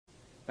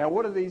Now,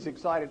 what do these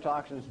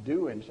excitotoxins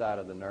do inside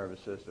of the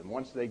nervous system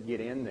once they get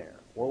in there?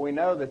 Well, we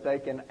know that they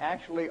can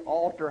actually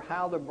alter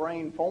how the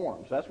brain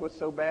forms. That's what's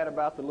so bad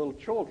about the little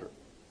children.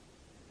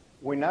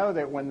 We know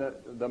that when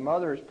the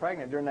mother is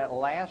pregnant, during that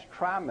last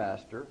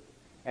trimester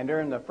and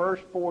during the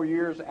first 4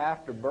 years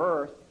after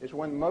birth is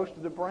when most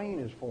of the brain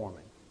is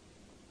forming.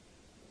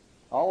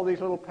 All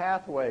these little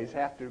pathways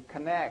have to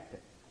connect,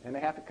 and they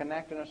have to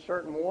connect in a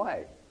certain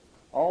way.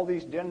 All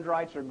these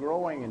dendrites are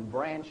growing and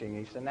branching.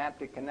 These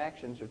synaptic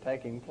connections are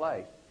taking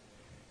place.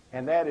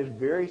 And that is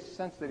very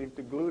sensitive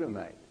to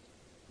glutamate.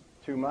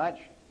 Too much,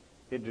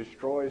 it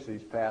destroys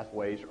these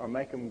pathways or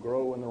make them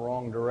grow in the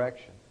wrong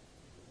direction.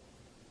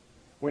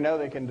 We know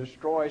they can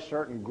destroy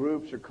certain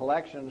groups or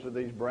collections of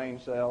these brain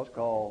cells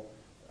called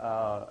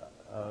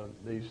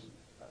these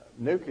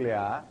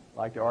nuclei,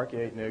 like the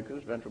arcuate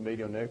nucleus, ventral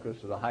medial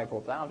nucleus, or the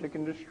hypothalamus. It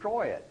can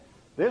destroy it.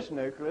 This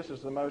nucleus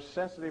is the most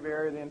sensitive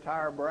area of the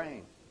entire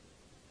brain.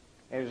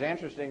 It was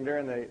interesting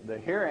during the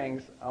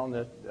hearings on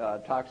the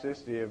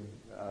toxicity of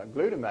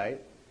glutamate,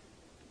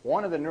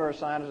 one of the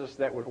neuroscientists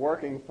that was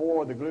working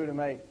for the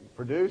glutamate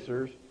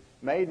producers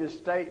made this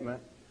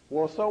statement,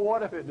 well, so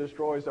what if it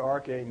destroys the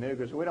arcuate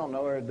nucleus? We don't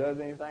know whether it does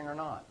anything or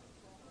not.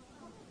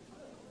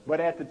 But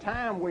at the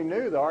time, we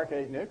knew the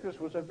arcuate nucleus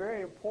was a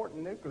very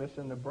important nucleus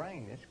in the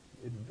brain. It's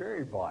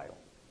very vital.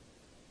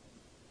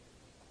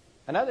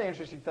 Another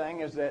interesting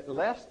thing is that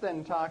less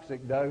than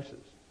toxic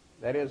doses,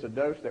 that is, a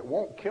dose that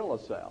won't kill a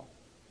cell,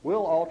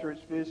 will alter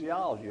its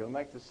physiology. It'll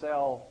make the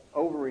cell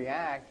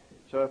overreact.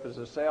 So if it's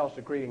a cell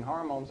secreting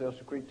hormones, they'll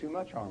secrete too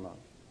much hormone.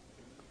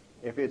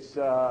 If it's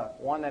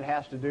one that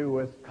has to do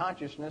with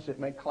consciousness,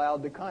 it may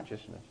cloud the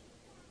consciousness.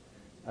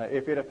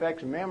 If it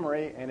affects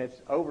memory and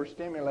it's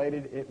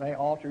overstimulated, it may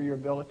alter your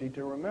ability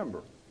to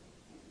remember.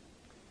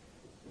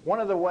 One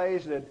of the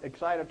ways that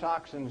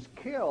excitotoxins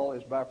kill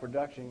is by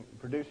producing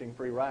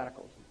free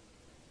radicals.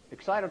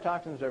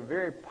 Excitotoxins are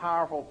very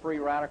powerful free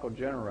radical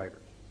generators.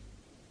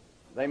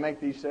 They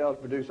make these cells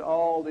produce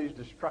all these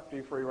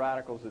destructive free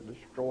radicals that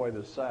destroy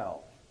the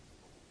cells.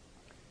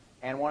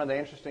 And one of the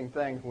interesting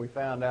things we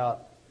found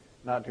out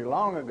not too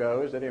long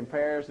ago is that it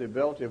impairs the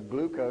ability of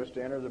glucose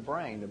to enter the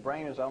brain. The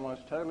brain is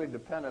almost totally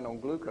dependent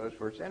on glucose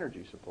for its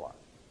energy supply.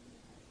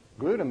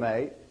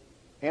 Glutamate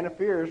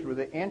interferes with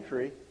the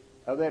entry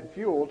of that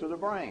fuel to the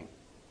brain.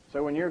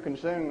 So when you're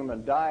consuming a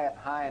diet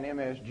high in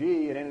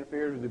MSG, it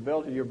interferes with the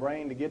ability of your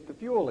brain to get the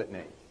fuel it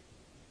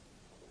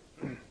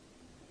needs.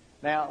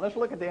 Now, let's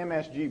look at the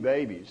MSG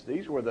babies.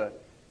 These were the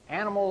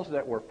animals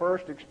that were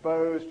first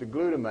exposed to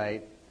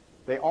glutamate.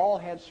 They all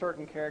had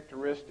certain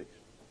characteristics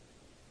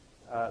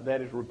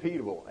that is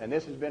repeatable, and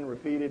this has been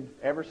repeated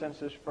ever since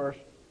this first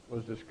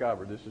was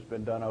discovered. This has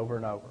been done over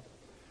and over.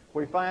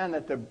 We find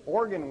that the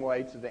organ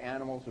weights of the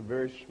animals are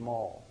very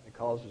small. It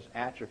causes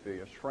atrophy,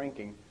 a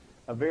shrinking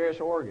of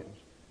various organs.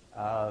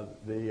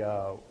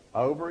 The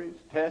ovaries,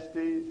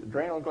 testes,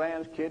 adrenal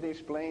glands, kidneys,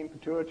 spleen,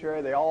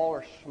 pituitary, they all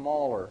are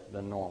smaller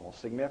than normal,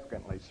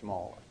 significantly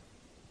smaller.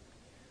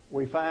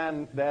 We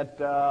find that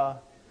the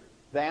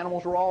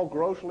animals were all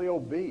grossly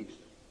obese.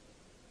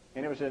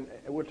 And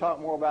we'll talk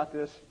more about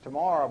this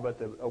tomorrow, but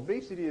the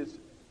obesity is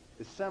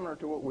similar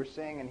to what we're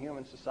seeing in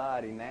human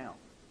society now.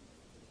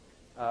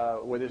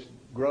 With this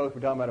growth,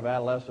 we're talking about of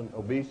adolescent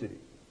obesity,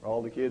 where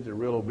all the kids are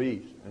real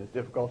obese, and it's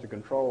difficult to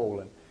control,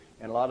 and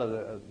a lot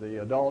of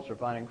the adults are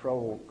finding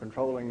trouble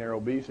controlling their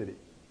obesity.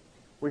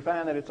 We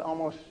find that it's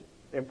almost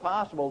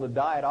impossible to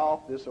diet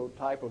off this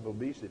type of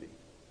obesity,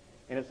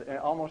 and it's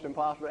almost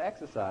impossible to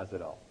exercise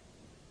it off,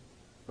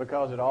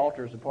 because it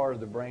alters the part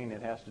of the brain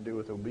that has to do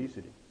with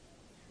obesity.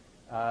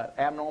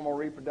 Abnormal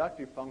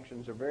reproductive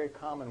functions are very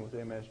common with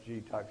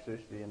MSG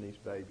toxicity in these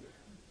babies.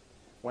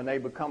 When they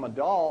become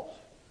adults,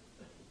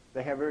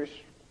 they have very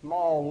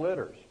small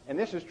litters. And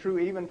this is true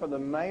even for the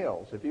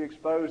males. If you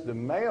expose the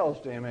males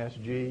to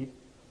MSG,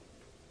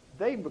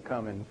 they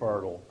become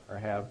infertile or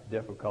have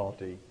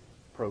difficulty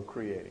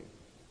procreating.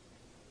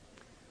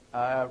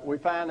 We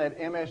find that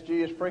MSG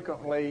is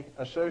frequently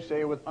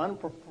associated with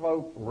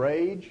unprovoked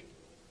rage,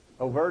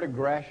 overt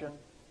aggression,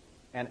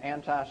 and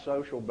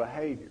antisocial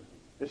behavior.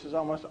 This is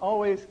almost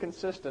always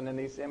consistent in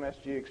these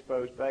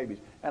MSG-exposed babies.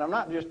 And I'm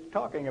not just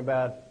talking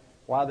about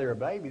while they're a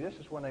baby. This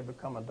is when they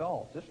become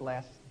adults. This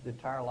lasts the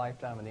entire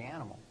lifetime of the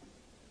animal.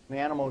 When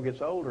the animal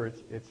gets older,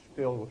 it's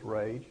filled with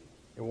rage.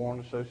 It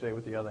won't associate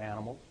with the other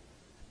animals.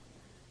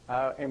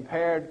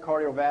 Impaired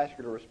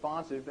cardiovascular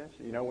responsiveness.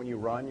 You know, when you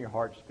run, your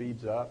heart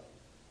speeds up.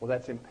 Well,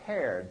 that's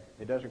impaired.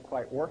 It doesn't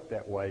quite work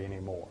that way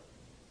anymore.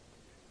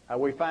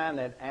 We find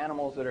that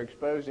animals that are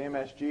exposed to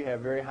MSG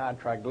have very high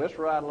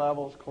triglyceride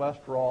levels,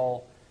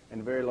 cholesterol,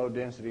 and very low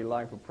density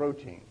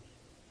lipoproteins.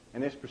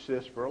 And this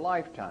persists for a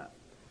lifetime.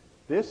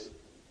 This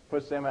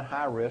puts them at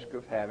high risk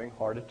of having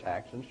heart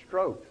attacks and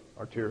strokes,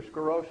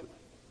 arteriosclerosis.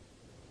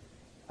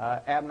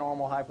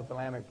 Abnormal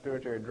hypothalamic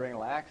pituitary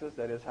adrenal axis,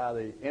 that is how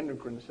the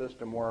endocrine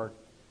system works,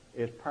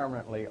 is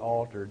permanently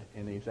altered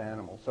in these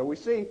animals. So we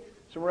see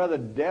some rather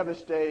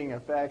devastating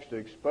effects to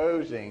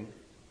exposing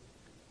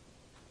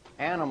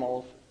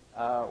animals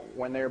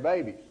when they're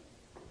babies.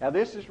 Now,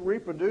 this is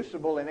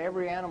reproducible in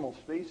every animal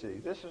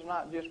species. This is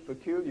not just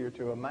peculiar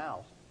to a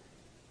mouse.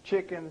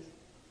 Chickens,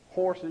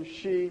 horses,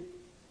 sheep,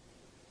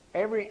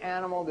 every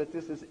animal that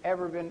this has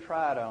ever been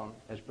tried on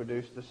has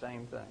produced the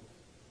same thing.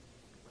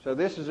 So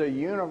this is a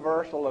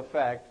universal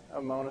effect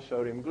of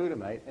monosodium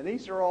glutamate, and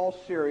these are all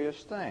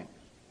serious things.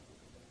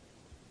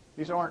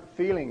 These aren't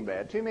feeling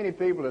bad. Too many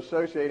people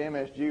associate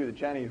MSG with the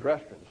Chinese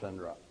restaurant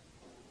syndrome.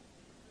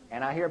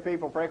 And I hear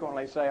people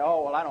frequently say,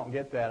 oh, well, I don't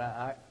get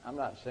that. I'm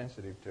not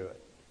sensitive to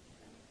it.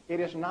 It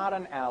is not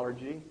an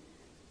allergy.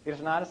 It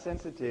is not a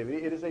sensitivity.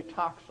 It is a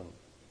toxin.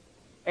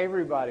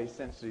 Everybody's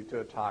sensitive to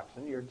a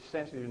toxin. You're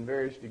sensitive in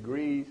various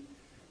degrees.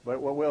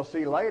 But what we'll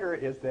see later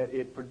is that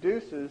it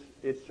produces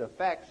its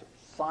effects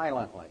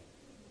silently.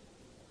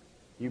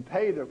 You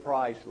pay the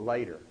price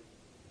later.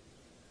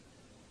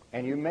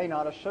 And you may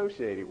not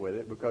associate it with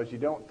it because you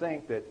don't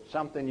think that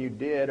something you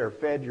did or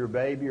fed your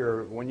baby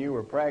or when you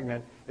were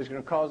pregnant is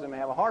going to cause them to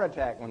have a heart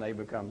attack when they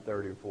become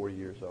 30 or 40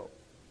 years old.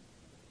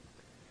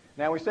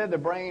 Now, we said the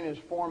brain is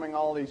forming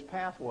all these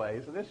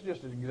pathways. So this is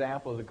just an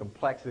example of the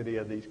complexity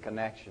of these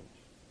connections.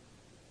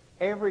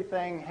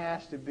 Everything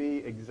has to be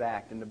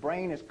exact. And the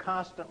brain is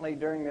constantly,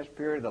 during this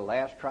period, the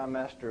last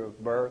trimester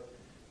of birth,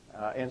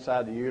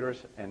 inside the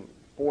uterus, and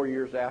 4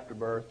 years after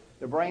birth,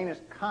 the brain is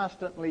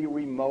constantly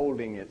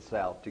remolding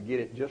itself to get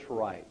it just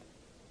right.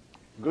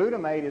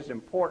 Glutamate is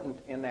important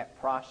in that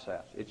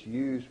process. It's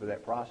used for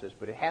that process,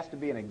 but it has to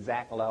be an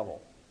exact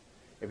level.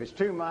 If it's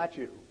too much,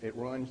 it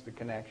ruins the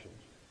connections.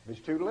 If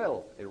it's too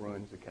little, it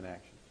ruins the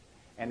connections.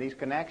 And these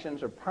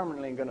connections are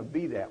permanently going to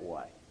be that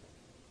way.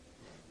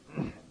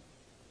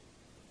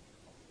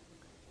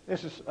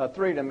 This is a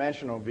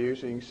three-dimensional view,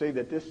 so you can see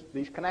that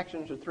these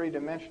connections are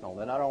three-dimensional.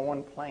 They're not on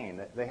one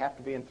plane. They have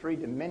to be in 3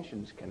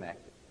 dimensions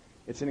connected.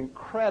 It's an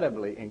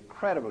incredibly,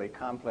 incredibly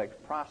complex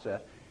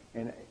process.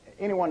 And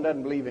anyone who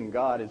doesn't believe in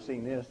God has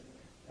seen this.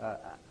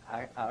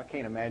 I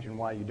can't imagine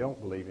why you don't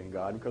believe in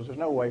God, because there's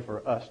no way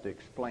for us to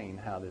explain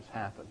how this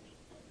happens.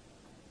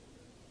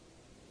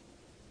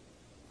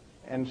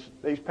 And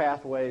these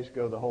pathways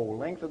go the whole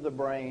length of the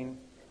brain,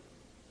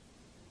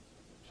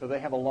 so they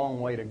have a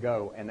long way to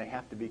go, and they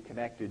have to be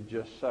connected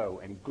just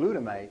so. And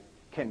glutamate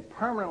can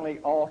permanently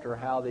alter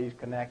how these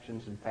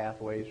connections and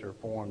pathways are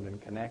formed and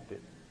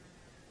connected.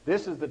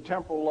 This is the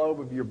temporal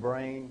lobe of your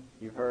brain.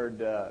 You've heard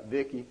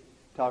Vicki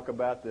talk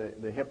about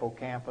the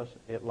hippocampus.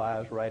 It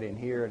lies right in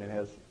here, and it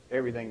has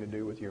everything to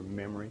do with your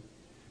memory.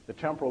 The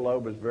temporal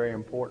lobe is very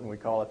important. We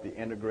call it the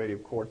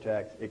integrative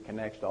cortex. It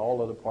connects to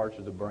all other parts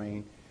of the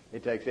brain.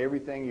 It takes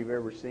everything you've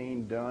ever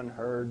seen, done,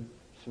 heard,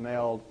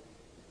 smelled,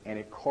 and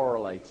it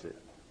correlates it.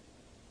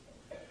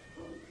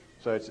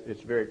 So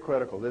it's very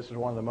critical. This is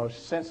one of the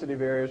most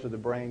sensitive areas of the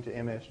brain to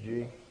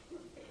MSG.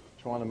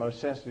 It's one of the most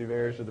sensitive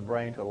areas of the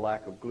brain to a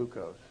lack of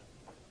glucose.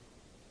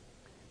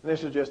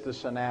 This is just the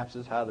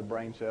synapses, how the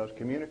brain cells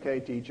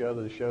communicate to each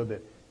other, to show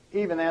that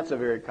even that's a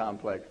very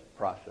complex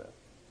process.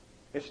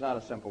 It's not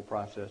a simple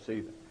process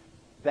either.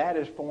 That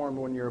is formed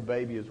when you're a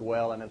baby as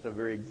well, and it's a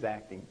very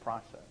exacting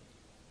process.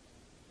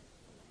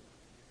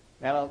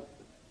 Now,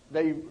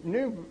 they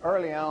knew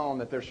early on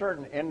that there are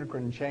certain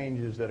endocrine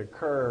changes that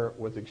occur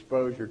with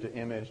exposure to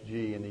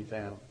MSG in these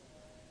animals.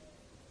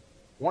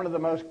 One of the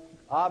most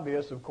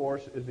obvious, of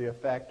course, is the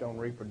effect on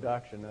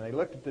reproduction. And they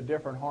looked at the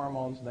different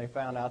hormones, and they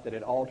found out that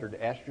it altered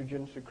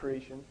estrogen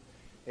secretion.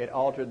 It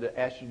altered the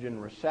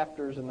estrogen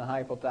receptors in the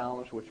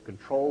hypothalamus, which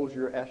controls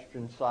your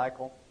estrogen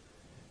cycle.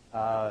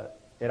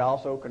 It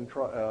also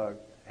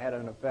had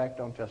an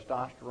effect on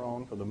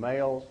testosterone for the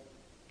males,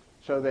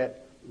 so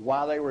that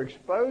while they were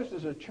exposed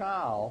as a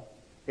child,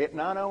 it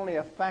not only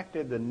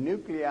affected the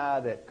nuclei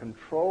that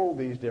control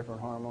these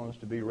different hormones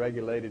to be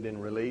regulated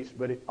and released,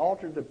 but it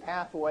altered the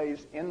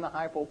pathways in the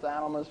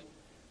hypothalamus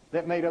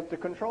that made up the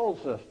control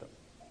system.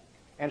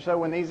 And so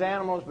when these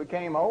animals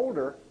became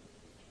older,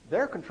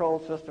 their control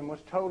system was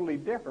totally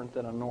different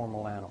than a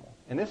normal animal.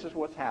 And this is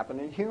what's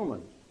happened in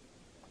humans.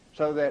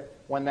 So that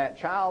when that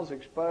child's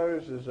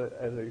exposed as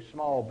a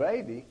small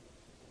baby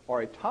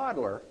or a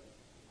toddler,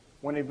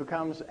 when he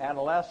becomes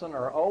adolescent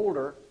or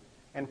older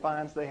and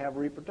finds they have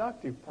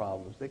reproductive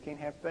problems, they can't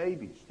have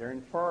babies, they're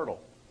infertile,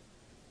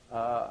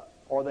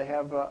 or they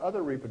have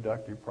other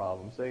reproductive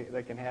problems.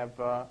 They can have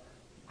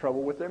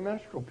trouble with their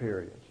menstrual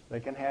periods.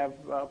 They can have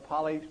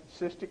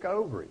polycystic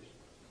ovaries.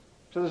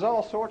 So there's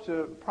all sorts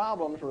of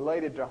problems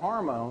related to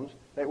hormones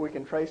that we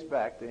can trace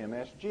back to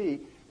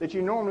MSG that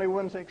you normally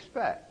wouldn't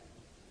expect.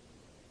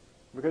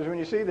 Because when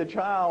you see the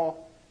child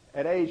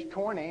at age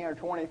 20 or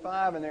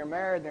 25 and they're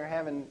married and they're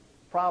having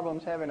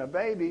problems having a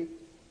baby,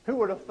 who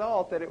would have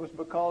thought that it was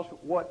because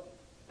what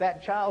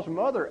that child's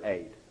mother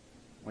ate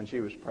when she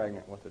was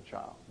pregnant with the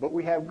child? But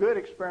we have good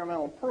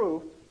experimental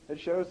proof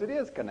that shows it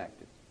is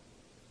connected.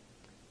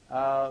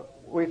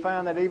 We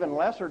found that even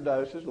lesser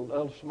doses,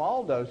 little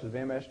small doses of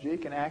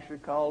MSG can actually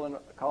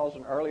cause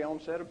an early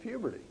onset of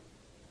puberty.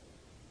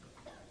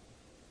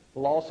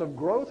 Loss of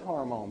growth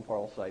hormone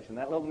pulsation,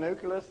 that little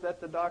nucleus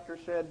that the doctor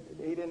said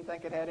he didn't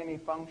think it had any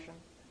function.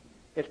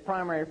 Its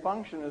primary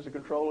function is the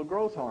control of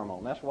growth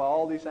hormone. That's why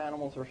all these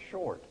animals are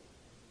short.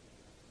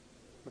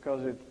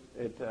 because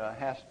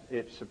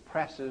it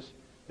suppresses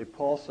the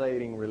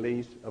pulsating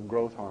release of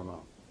growth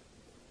hormone.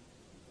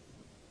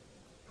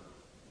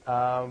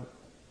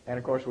 And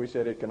of course, we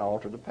said it can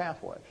alter the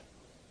pathways.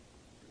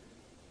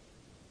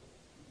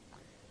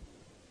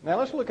 Now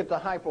let's look at the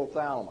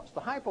hypothalamus.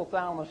 The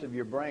hypothalamus of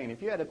your brain,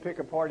 if you had to pick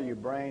a part of your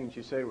brain that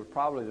you said was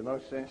probably the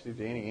most sensitive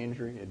to any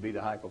injury, it'd be the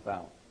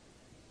hypothalamus.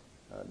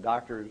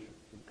 Doctors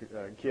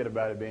kid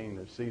about it being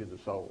the seat of the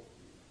soul.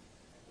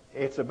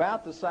 It's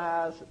about the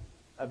size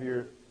of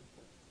your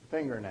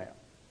fingernail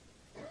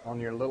on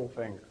your little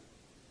finger.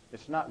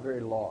 It's not very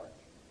large.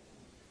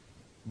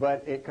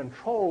 But it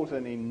controls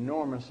an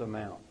enormous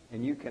amount,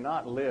 and you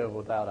cannot live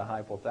without a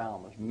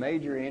hypothalamus.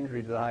 Major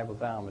injury to the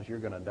hypothalamus, you're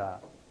going to die,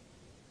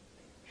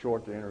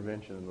 short the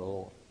intervention of the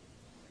Lord.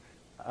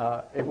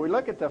 If we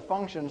look at the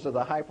functions of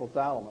the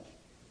hypothalamus,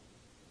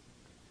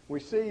 we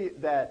see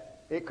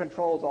that it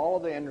controls all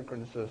of the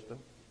endocrine system,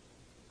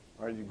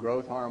 or the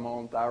growth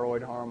hormone,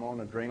 thyroid hormone,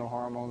 adrenal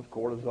hormones,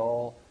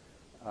 cortisol.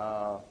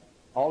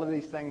 All of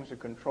these things are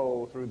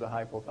controlled through the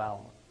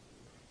hypothalamus.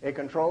 It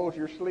controls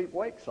your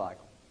sleep-wake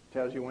cycle.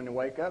 Tells you when to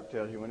wake up,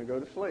 tells you when to go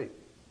to sleep.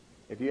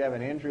 If you have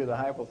an injury of the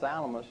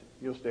hypothalamus,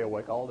 you'll stay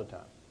awake all the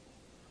time,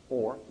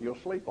 or you'll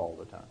sleep all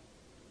the time.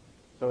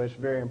 So it's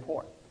very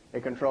important.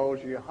 It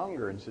controls your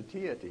hunger and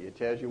satiety. It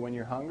tells you when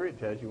you're hungry. It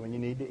tells you when you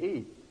need to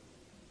eat.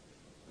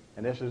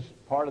 And this is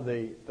part of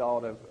the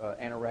thought of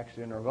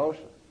anorexia nervosa,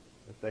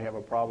 if they have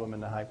a problem in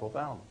the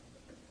hypothalamus.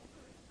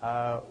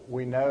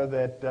 We know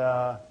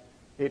that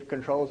it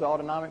controls the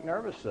autonomic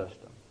nervous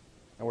system.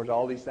 In other words,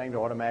 all these things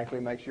automatically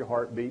makes your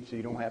heart beat so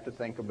you don't have to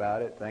think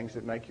about it. Things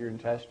that make your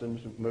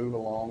intestines move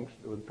along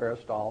with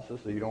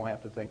peristalsis so you don't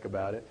have to think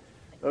about it.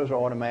 Those are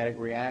automatic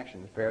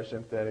reactions,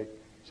 parasympathetic,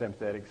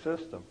 sympathetic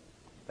system.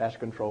 That's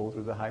controlled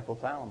through the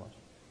hypothalamus.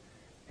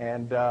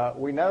 And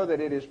we know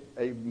that it is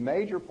a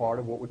major part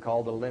of what we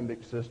call the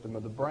limbic system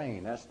of the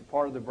brain. That's the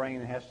part of the brain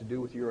that has to do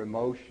with your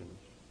emotions.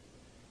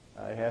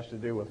 It has to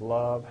do with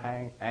love,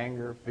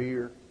 anger,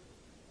 fear.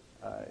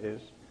 Is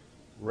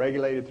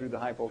regulated through the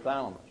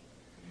hypothalamus.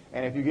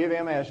 And if you give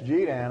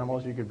MSG to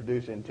animals, you can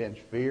produce intense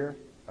fear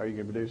or you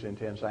can produce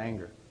intense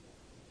anger.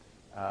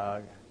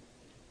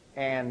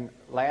 And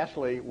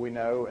lastly, we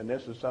know, and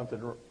this is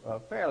something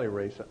fairly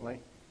recently,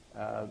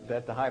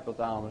 that the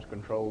hypothalamus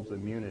controls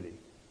immunity.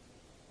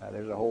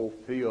 There's a whole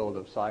field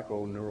of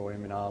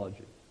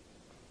psychoneuroimmunology.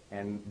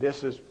 And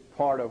this is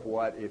part of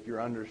what, if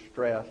you're under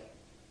stress,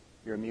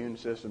 your immune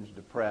system's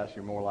depressed,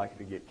 you're more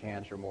likely to get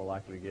cancer, more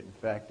likely to get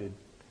infected,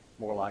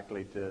 more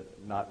likely to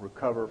not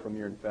recover from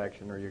your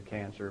infection or your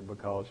cancer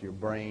because your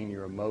brain,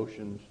 your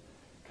emotions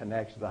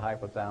connects to the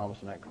hypothalamus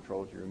and that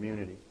controls your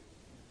immunity.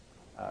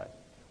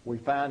 We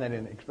find that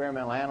in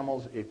experimental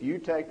animals, if you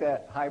take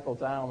that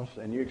hypothalamus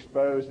and you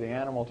expose the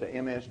animal to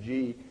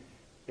MSG,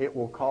 it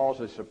will cause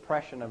a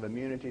suppression of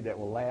immunity that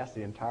will last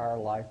the entire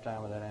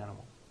lifetime of that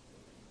animal.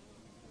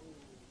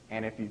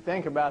 And if you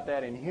think about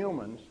that in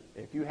humans,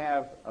 if you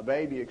have a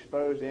baby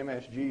exposed to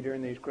MSG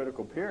during these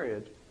critical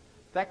periods,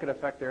 that could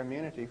affect their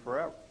immunity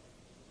forever,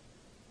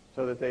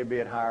 so that they'd be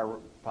at higher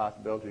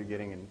possibility of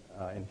getting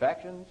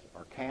infections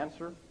or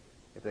cancer.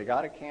 If they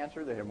got a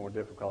cancer, they have more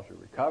difficulty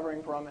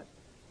recovering from it.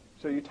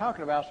 So you're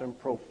talking about some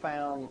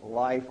profound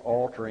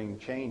life-altering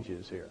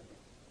changes here.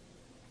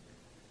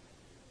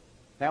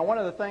 Now, one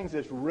of the things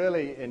that's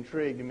really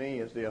intrigued me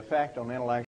is the effect on intellectual